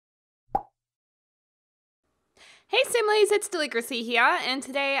Hey Simlies, it's Deligracy here, and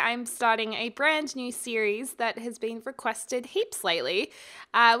today I'm starting a brand new series that has been requested heaps lately,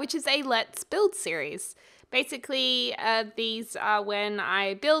 which is a Let's Build series. Basically, these are when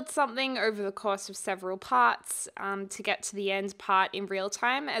I build something over the course of several parts to get to the end part in real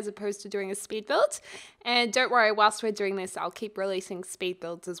time as opposed to doing a speed build. And don't worry, whilst we're doing this, I'll keep releasing speed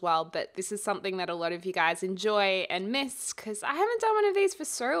builds as well, but this is something that a lot of you guys enjoy and miss because I haven't done one of these for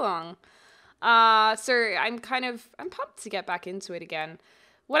so long. So I'm pumped to get back into it again.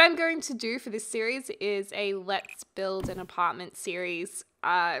 What I'm going to do for this series is a Let's Build an Apartment series.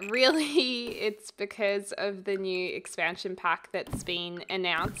 Really, it's because of the new expansion pack that's been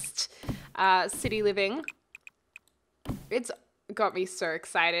announced, City Living. It's got me so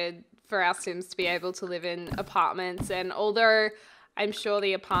excited for our Sims to be able to live in apartments, and although I'm sure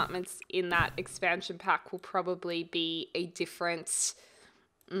the apartments in that expansion pack will probably be a different...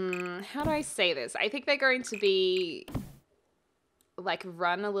 how do I say this? I think they're going to be like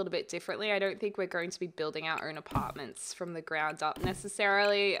run a little bit differently. I don't think we're going to be building our own apartments from the ground up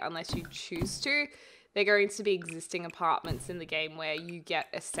necessarily, unless you choose to. They're going to be existing apartments in the game where you get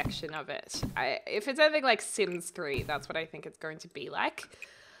a section of it. If it's anything like Sims 3, that's what I think it's going to be like.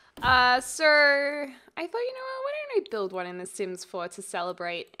 So I thought, you know what, why don't I build one in The Sims 4 to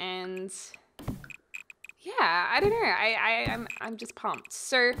celebrate? And yeah, I don't know. I'm just pumped.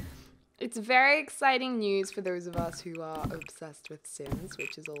 So it's very exciting news for those of us who are obsessed with Sims,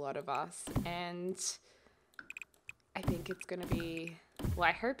 which is a lot of us. And I think it's going to be, well,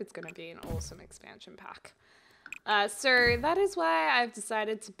 I hope it's going to be an awesome expansion pack. So that is why I've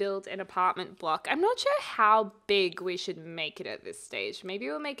decided to build an apartment block. I'm not sure how big we should make it at this stage. Maybe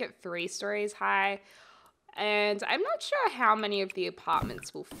we'll make it 3 stories high. And I'm not sure how many of the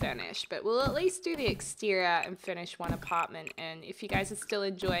apartments will finish, but we'll at least do the exterior and finish one apartment. And if you guys are still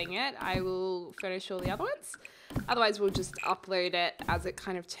enjoying it, I will finish all the other ones. Otherwise, we'll just upload it as it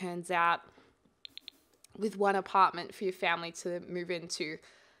kind of turns out with one apartment for your family to move into.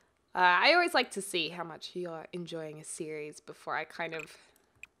 I always like to see how much you're enjoying a series before I kind of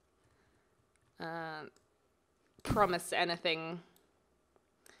promise anything.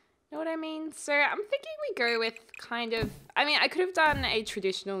 Know what I mean? So I'm thinking we go with kind of, I mean, I could have done a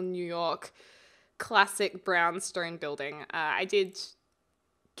traditional New York classic brownstone building. I did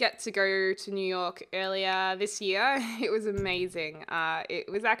get to go to New York earlier this year. It was amazing.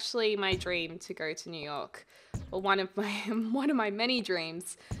 It was actually my dream to go to New York. Well, one of my many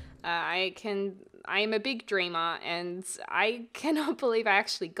dreams. I am a big dreamer, and I cannot believe I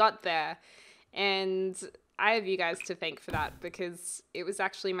actually got there. And I have you guys to thank for that, because it was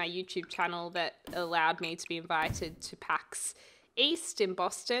actually my YouTube channel that allowed me to be invited to PAX East in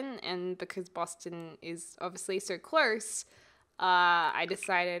Boston, and because Boston is obviously so close, I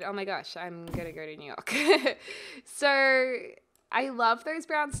decided, oh my gosh, I'm gonna go to New York. So I love those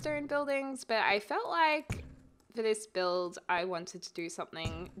brownstone buildings, but I felt like for this build I wanted to do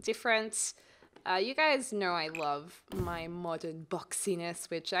something different. You guys know I love my modern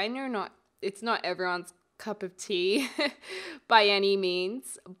boxiness, which I know it's not everyone's cup of tea by any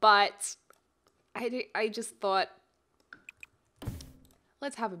means, but I just thought,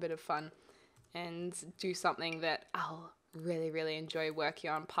 let's have a bit of fun and do something that I'll really enjoy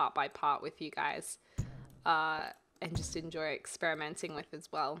working on part by part with you guys, and just enjoy experimenting with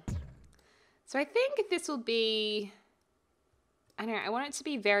as well. So I think this will be, I don't know, I want it to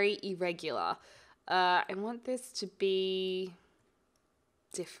be very irregular. I want this to be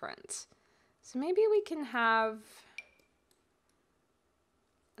different. So maybe we can have,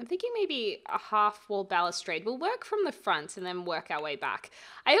 I'm thinking maybe a half wall balustrade. We'll work from the front and then work our way back.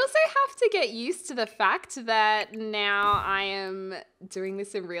 I also have to get used to the fact that now I am doing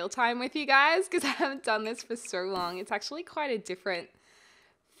this in real time with you guys, because I haven't done this for so long. It's actually quite a different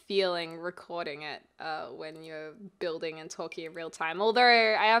feeling recording it when you're building and talking in real time. Although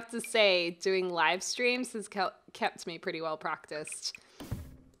I have to say, doing live streams has kept me pretty well practiced.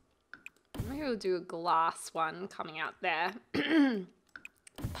 Maybe we'll do a glass one coming out there.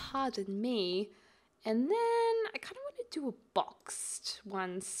 Pardon me. And then I kind of want to do a boxed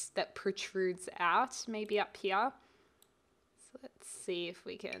one that protrudes out, maybe up here. So let's see if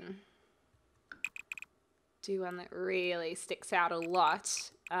we can do one that really sticks out a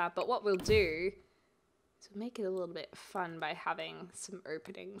lot. But what we'll do is we'll make it a little bit fun by having some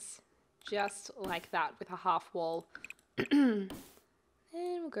openings, just like that, with a half wall.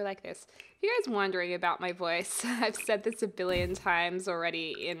 And we'll go like this. If you guys wondering about my voice, I've said this a billion times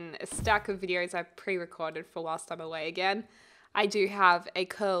already in a stack of videos I've pre-recorded for whilst I'm away again. I do have a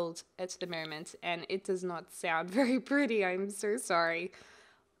cold at the moment, and it does not sound very pretty. I'm so sorry.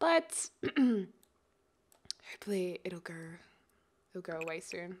 But Hopefully it'll go away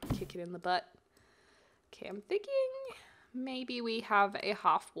soon. Kick it in the butt. Okay, I'm thinking maybe we have a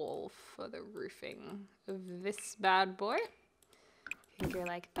half wall for the roofing of this bad boy. You can go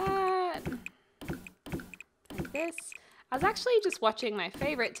like that. Like this. I was actually just watching my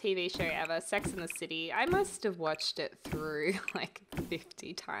favorite TV show ever, Sex and the City. I must have watched it through like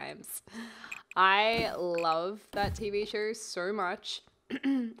 50 times. I love that TV show so much.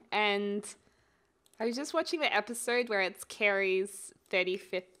 And I was just watching the episode where it's Carrie's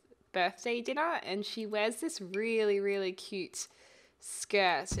 35th birthday dinner, and she wears this really, really cute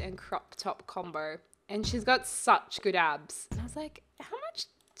skirt and crop top combo. And she's got such good abs. And I was like, how much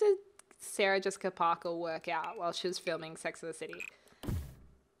did Sarah Jessica Parker work out while she was filming Sex and the City?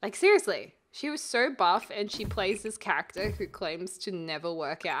 Like, seriously, she was so buff, and she plays this character who claims to never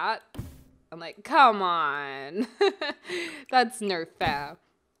work out. I'm like, come on. That's no fair.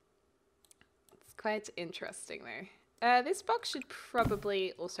 It's quite interesting, though. This box should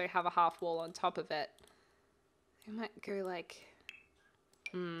probably also have a half wall on top of it. We might go like...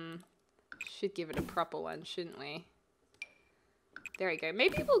 should give it a proper one, shouldn't we? There we go.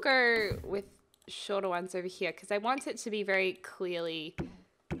 Maybe we'll go with shorter ones over here, because I want it to be very clearly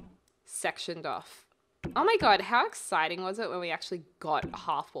sectioned off. Oh my god, how exciting was it when we actually got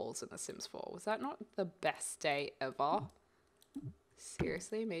half walls in The Sims 4? Was that not the best day ever?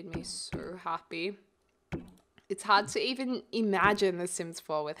 Seriously, made me so happy. It's hard to even imagine The Sims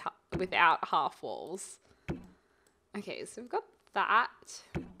 4 without half walls. Okay, so we've got that.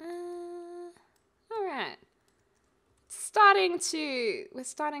 Alright. We're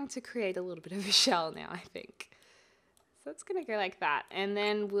starting to create a little bit of a shell now, I think. So it's going to go like that. And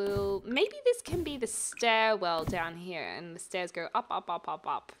then maybe this can be the stairwell down here. And the stairs go up, up, up, up,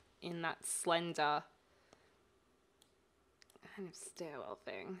 up in that slender kind of stairwell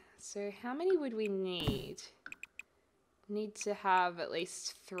thing. So how many would we need? Need to have at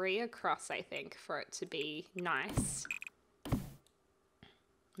least 3 across, I think, for it to be nice.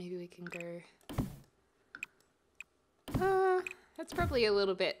 Maybe we can go... that's probably a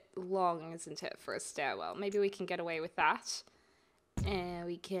little bit long, isn't it, for a stairwell? Maybe we can get away with that. And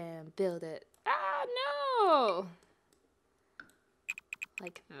we can build it... Ah, no!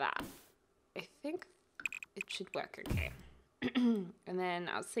 Like that. I think it should work okay. And then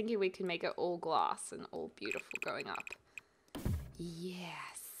I was thinking we can make it all glass and all beautiful going up.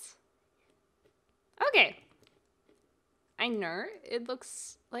 Yes. Okay. I know it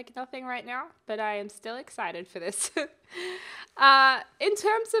looks like nothing right now, but I am still excited for this. In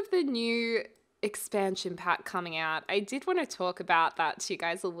terms of the new expansion pack coming out, I did want to talk about that to you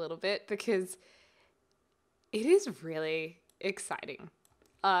guys a little bit, because it is really exciting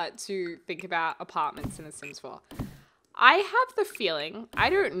to think about apartments in The Sims 4. I have the feeling, I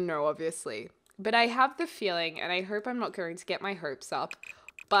don't know obviously, but I have the feeling, and I hope I'm not going to get my hopes up,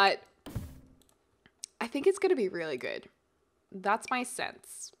 but I think it's going to be really good. That's my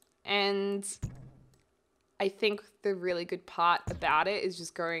sense. And I think the really good part about it is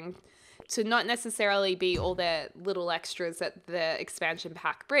just going to not necessarily be all the little extras that the expansion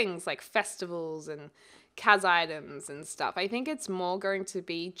pack brings, like festivals and Kaz items and stuff. I think it's more going to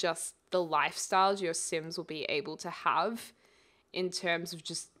be just the lifestyles your Sims will be able to have in terms of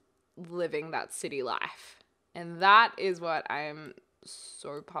just living that city life. And that is what I'm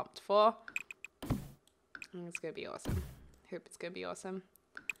so pumped for. And it's going to be awesome. Hope it's going to be awesome.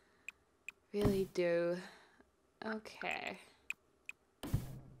 Really do. Okay.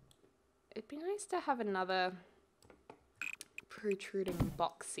 It'd be nice to have another protruding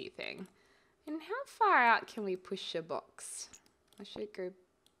boxy thing. And how far out can we push a box? I should go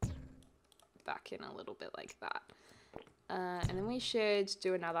back in a little bit like that. And then we should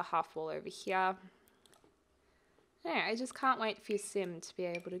do another half wall over here. Yeah, I just can't wait for your Sim to be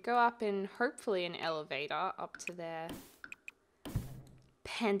able to go up in hopefully an elevator up to their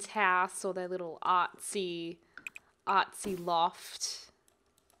penthouse or their little artsy loft.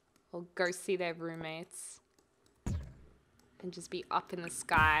 Or go see their roommates. And just be up in the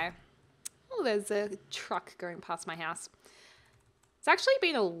sky. Oh, there's a truck going past my house. It's actually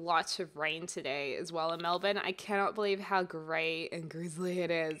been a lot of rain today as well in Melbourne. I cannot believe how grey and grizzly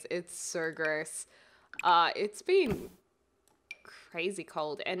it is. It's so gross. It's been crazy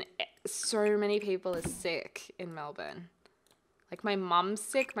cold, and so many people are sick in Melbourne. Like, my mum's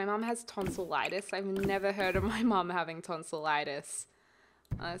sick. My mum has tonsillitis. I've never heard of my mum having tonsillitis.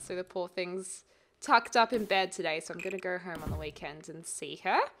 So the poor thing's tucked up in bed today, so I'm going to go home on the weekend and see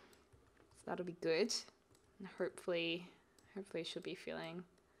her. So that'll be good. And hopefully she'll be feeling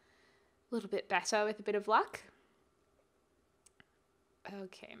a little bit better with a bit of luck.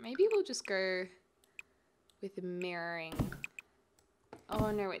 Okay, maybe we'll just go with the mirroring.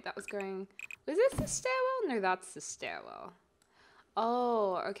 Oh, no, wait, that was going... Was this the stairwell? No, that's the stairwell.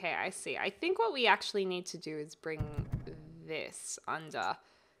 Oh, okay, I see. I think what we actually need to do is bring this under,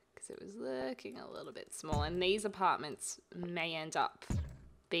 because it was looking a little bit small, and these apartments may end up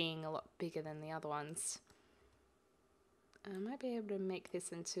being a lot bigger than the other ones. I might be able to make this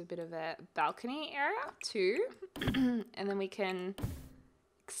into a bit of a balcony area too. And then we can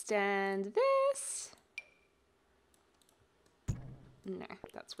extend this. No,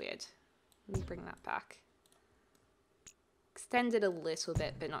 that's weird. Let me bring that back. Extend it a little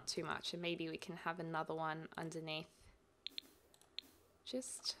bit, but not too much. And maybe we can have another one underneath.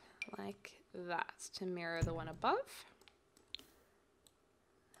 Just like that to mirror the one above.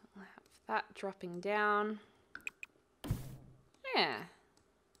 We'll have that dropping down. Yeah,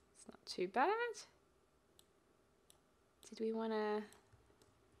 it's not too bad. Did we want to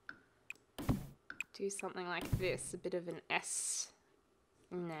do something like this? A bit of an S?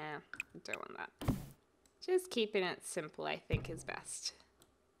 Nah, I don't want that. Just keeping it simple, I think, is best.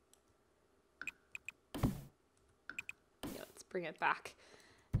 Yeah, let's bring it back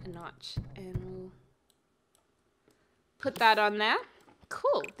a notch and we'll put that on there.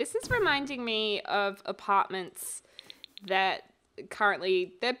 Cool. This is reminding me of apartments that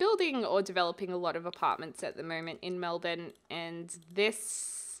currently they're building or developing a lot of apartments at the moment in Melbourne, and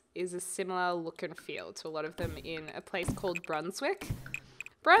this is a similar look and feel to a lot of them in a place called Brunswick.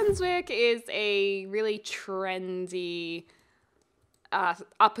 Brunswick is a really trendy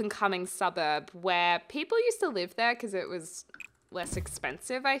up and coming suburb where people used to live there because it was less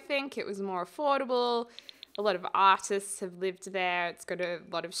expensive, I think. It was more affordable. A lot of artists have lived there. It's got a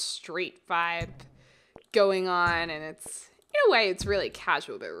lot of street vibe going on, and it's, in a way, it's really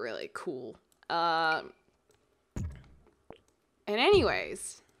casual but really cool. And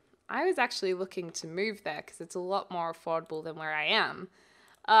anyways, I was actually looking to move there because it's a lot more affordable than where I am.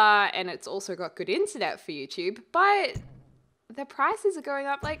 And it's also got good internet for YouTube, but the prices are going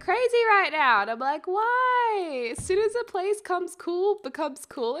up like crazy right now. And I'm like, why? As soon as a place becomes cool,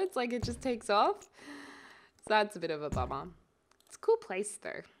 it's like it just takes off. So that's a bit of a bummer. It's a cool place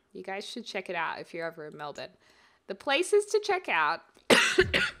though. You guys should check it out if you're ever in Melbourne. The places to check out,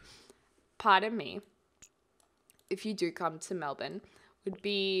 pardon me, if you do come to Melbourne, would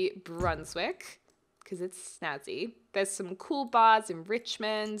be Brunswick, because it's snazzy. There's some cool bars in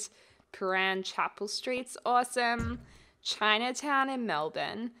Richmond. Piran Chapel Street's awesome. Chinatown in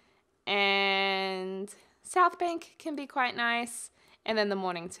Melbourne. And South Bank can be quite nice. And then the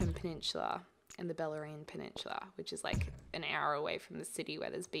Mornington Peninsula and the Bellarine Peninsula, which is like an hour away from the city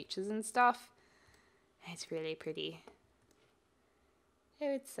where there's beaches and stuff. It's really pretty.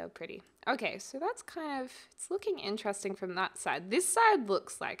 Oh, it's so pretty. Okay, so that's kind of, it's looking interesting from that side. This side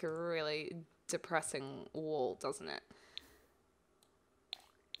looks like a really depressing wall, doesn't it?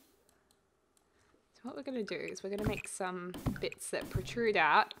 So what we're going to do is we're going to make some bits that protrude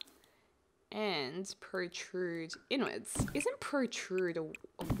out and protrude inwards. Isn't protrude a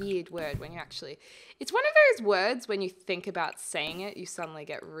weird word when you actually... It's one of those words when you think about saying it, you suddenly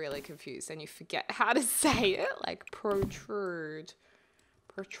get really confused and you forget how to say it. Like protrude.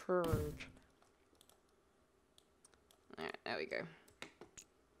 Protrude. Alright, there we go.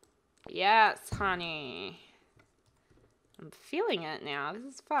 Yes, honey. I'm feeling it now.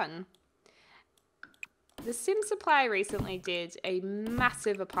 This is fun. The Sim Supply recently did a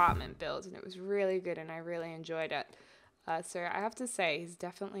massive apartment build, and it was really good, and I really enjoyed it. So I have to say, he's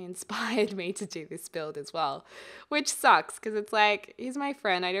definitely inspired me to do this build as well, which sucks, because it's like, he's my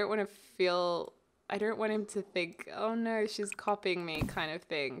friend. I don't want him to think, oh no, she's copying me kind of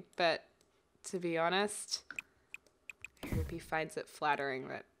thing. But to be honest, I hope he finds it flattering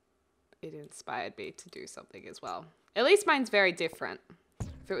that it inspired me to do something as well. At least mine's very different.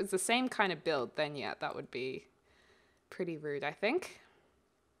 If it was the same kind of build, then yeah, that would be pretty rude, I think.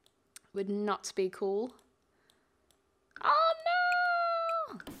 Would not be cool. Oh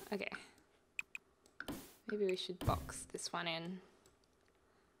no! Okay. Maybe we should box this one in.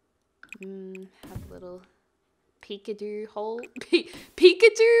 Have a little peekaboo hole.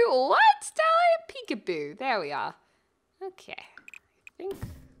 Peekaboo? What? Peekaboo. There we are. Okay. I think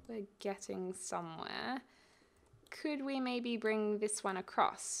we're getting somewhere. Could we maybe bring this one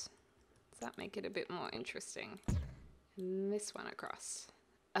across? Does that make it a bit more interesting? And this one across.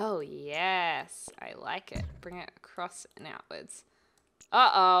 Oh, yes. I like it. Bring it across and outwards.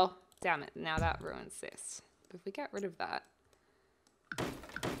 Uh-oh. Damn it. Now that ruins this. But if we get rid of that,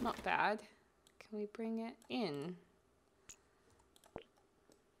 not bad. Can we bring it in?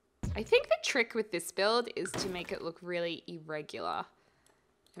 I think the trick with this build is to make it look really irregular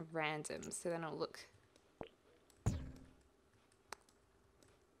and random. So then it'll look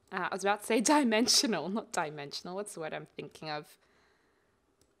I was about to say dimensional, not dimensional. What's the word I'm thinking of?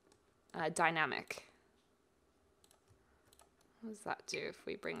 Dynamic. What does that do if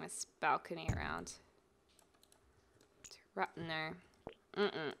we bring this balcony around? No.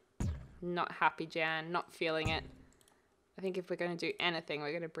 Not happy, Jan. Not feeling it. I think if we're going to do anything,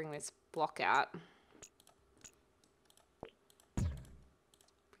 we're going to bring this block out.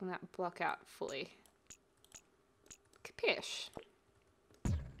 Bring that block out fully. Capish.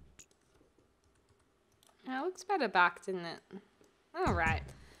 It looks better back, didn't it? All right.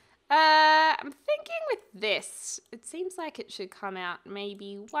 I'm thinking with this, it seems like it should come out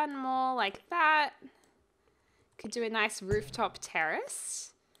maybe one more like that. Could do a nice rooftop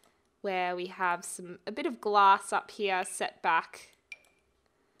terrace where we have a bit of glass up here set back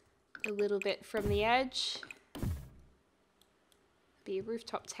a little bit from the edge. Be a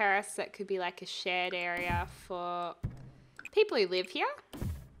rooftop terrace that could be like a shared area for people who live here.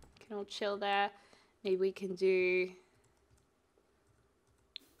 Can all chill there. Maybe we can do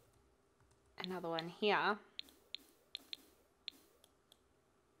another one here.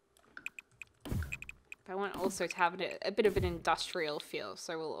 I want also to have a bit of an industrial feel,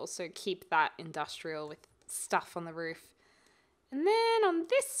 so we'll also keep that industrial with stuff on the roof. And then on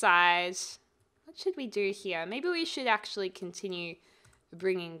this side, what should we do here? Maybe we should actually continue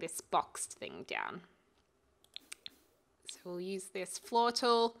bringing this boxed thing down. So we'll use this floor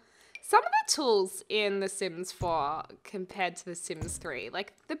tool. Some of the tools in The Sims 4 compared to The Sims 3,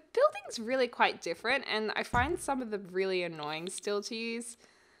 like the building's really quite different, and I find some of them really annoying still to use.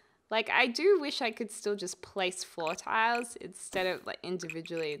 Like, I do wish I could still just place floor tiles instead of, like,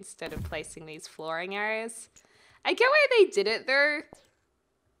 individually instead of placing these flooring areas. I get why they did it, though.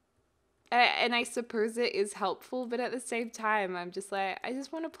 And I suppose it is helpful, but at the same time, I'm just like, I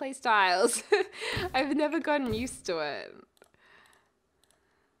just want to place tiles. I've never gotten used to it.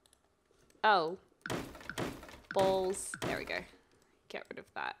 Oh. Balls. There we go. Get rid of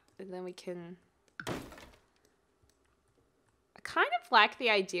that. And then we can... kind of like the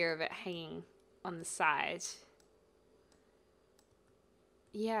idea of it hanging on the side.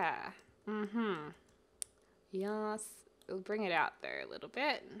 Yeah. Yes. We'll bring it out there a little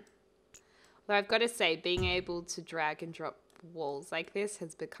bit. Although I've got to say, being able to drag and drop walls like this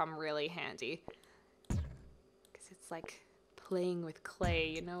has become really handy. Because it's like playing with clay,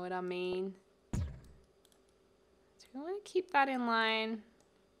 you know what I mean? Do we want to keep that in line?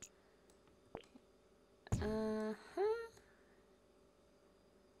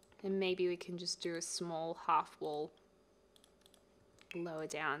 And maybe we can just do a small half wall lower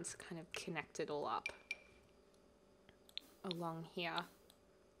down to kind of connect it all up along here.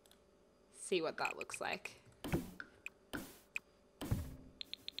 See what that looks like.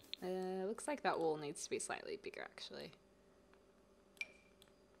 Looks like that wall needs to be slightly bigger actually.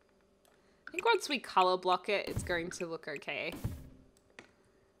 I think once we color block it, it's going to look okay.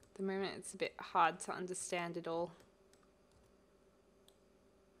 At the moment it's a bit hard to understand it all.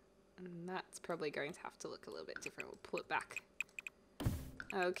 And that's probably going to have to look a little bit different. We'll pull it back.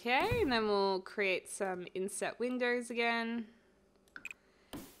 Okay, and then we'll create some inset windows again.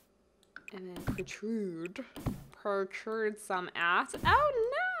 And then protrude some out. Oh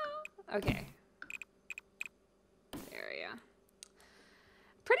no! Okay. There we are.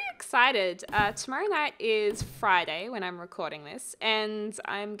 Pretty excited. Tomorrow night is Friday when I'm recording this, and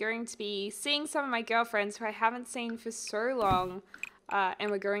I'm going to be seeing some of my girlfriends who I haven't seen for so long.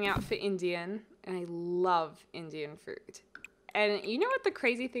 And we're going out for Indian, and I love Indian food. And you know what the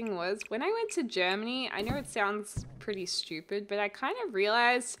crazy thing was? When I went to Germany, I know it sounds pretty stupid, but I kind of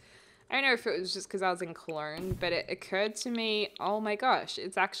realized, I don't know if it was just because I was in Cologne, but it occurred to me, oh my gosh,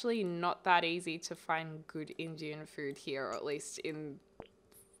 it's actually not that easy to find good Indian food here, or at least in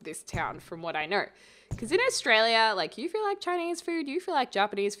this town from what I know. Because in Australia, like, you feel like Chinese food, you feel like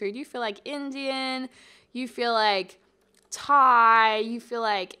Japanese food, you feel like Indian, you feel like Thai, you feel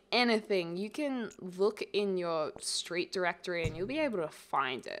like anything. You can look in your street directory and you'll be able to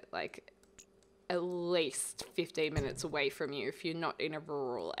find it like at least 15 minutes away from you if you're not in a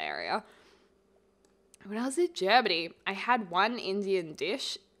rural area. When I was in Germany, I had one Indian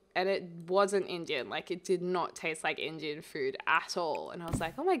dish and it wasn't Indian. Like, it did not taste like Indian food at all. And I was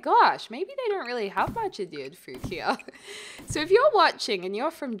like, oh my gosh, maybe they don't really have much Indian food here. So if you're watching and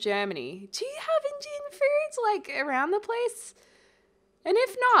you're from Germany, do you have Indian foods like around the place? And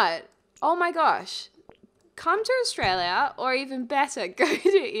if not, oh my gosh, come to Australia, or even better, go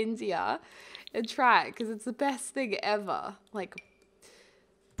to India and try it, because it's the best thing ever. Like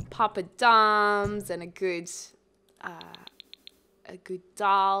papadums and a good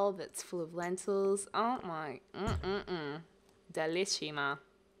dal that's full of lentils. Oh my, delissima.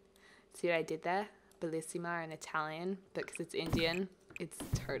 See what I did there? Bellissima in Italian, but because it's Indian, it's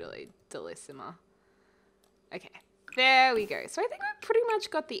totally Delissima. Okay, there we go. So I think we've pretty much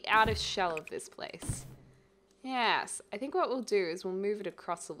got the outer shell of this place. Yes, I think what we'll do is we'll move it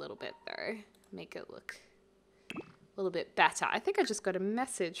across a little bit though. Make it look a little bit better. I think I just got a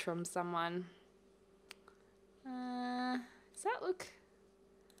message from someone. Does that look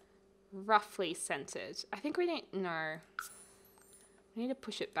roughly centered? I think we need, no. We need to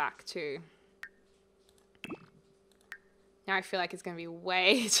push it back too. Now I feel like it's going to be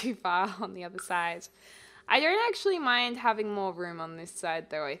way too far on the other side. I don't actually mind having more room on this side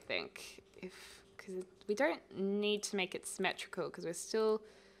though, I think. Because we don't need to make it symmetrical because we're still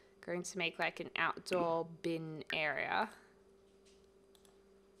going to make like an outdoor bin area.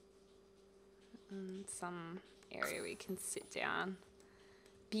 And some area we can sit down.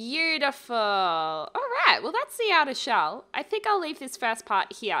 Beautiful. All right, well that's the outer shell. I think I'll leave this first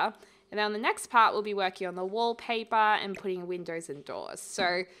part here. And then on the next part, we'll be working on the wallpaper and putting windows and doors. So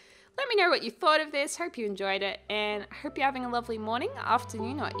let me know what you thought of this. Hope you enjoyed it. And I hope you're having a lovely morning,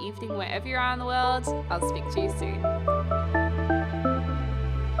 afternoon, or evening, wherever you are in the world. I'll speak to you soon.